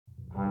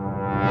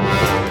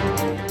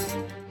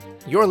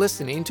You're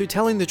listening to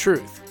Telling the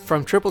Truth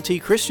from Triple T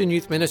Christian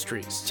Youth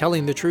Ministries,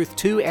 telling the truth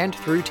to and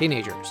through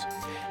teenagers.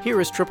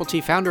 Here is Triple T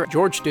founder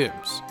George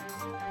Dooms.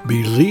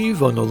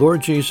 Believe on the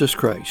Lord Jesus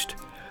Christ.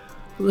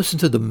 Listen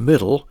to the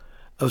middle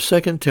of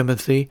 2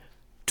 Timothy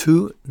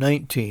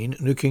 2:19,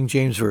 New King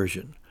James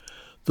Version.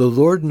 The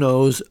Lord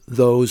knows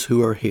those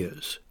who are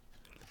His.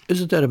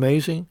 Isn't that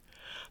amazing?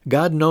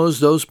 God knows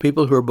those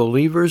people who are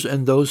believers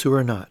and those who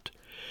are not.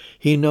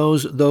 He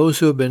knows those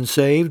who have been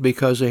saved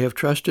because they have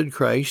trusted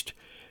Christ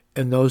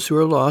and those who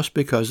are lost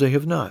because they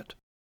have not.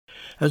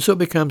 And so it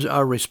becomes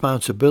our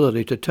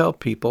responsibility to tell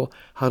people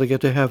how to get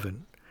to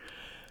heaven.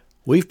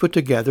 We've put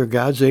together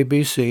God's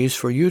ABCs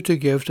for you to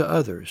give to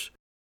others.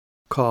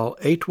 Call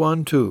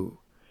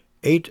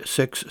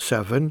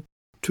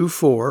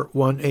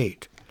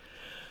 812-867-2418.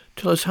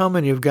 Tell us how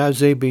many of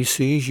God's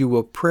ABCs you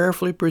will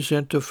prayerfully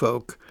present to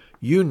folk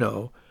you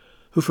know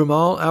who from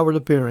all outward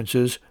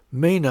appearances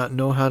may not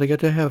know how to get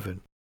to heaven.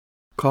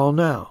 Call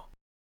now,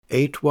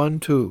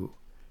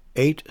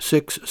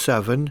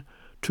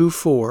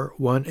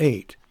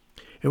 812-867-2418.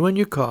 And when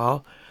you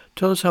call,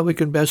 tell us how we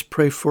can best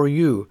pray for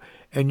you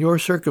and your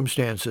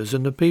circumstances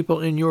and the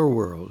people in your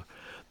world,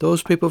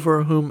 those people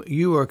for whom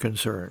you are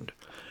concerned.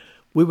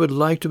 We would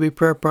like to be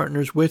prayer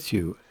partners with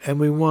you, and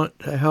we want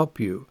to help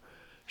you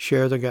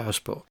share the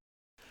gospel.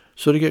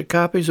 So to get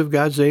copies of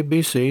God's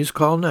ABCs,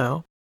 call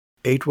now,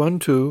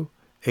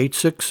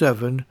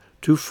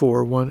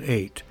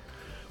 812-867-2418.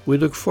 We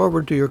look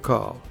forward to your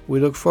call. We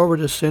look forward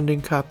to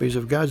sending copies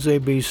of God's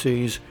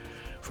ABCs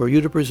for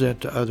you to present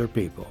to other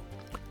people.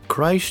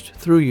 Christ,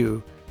 through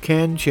you,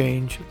 can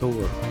change the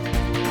world.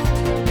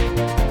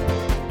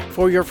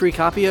 For your free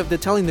copy of the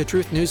Telling the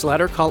Truth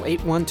newsletter, call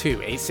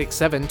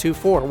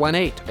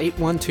 812-867-2418,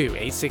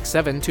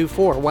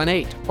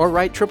 812-867-2418, or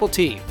write Triple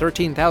T,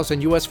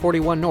 13,000 U.S.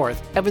 41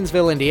 North,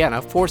 Evansville,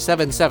 Indiana,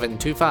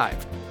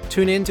 47725.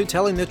 Tune in to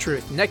Telling the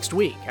Truth next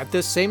week at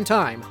this same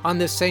time on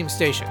this same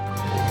station.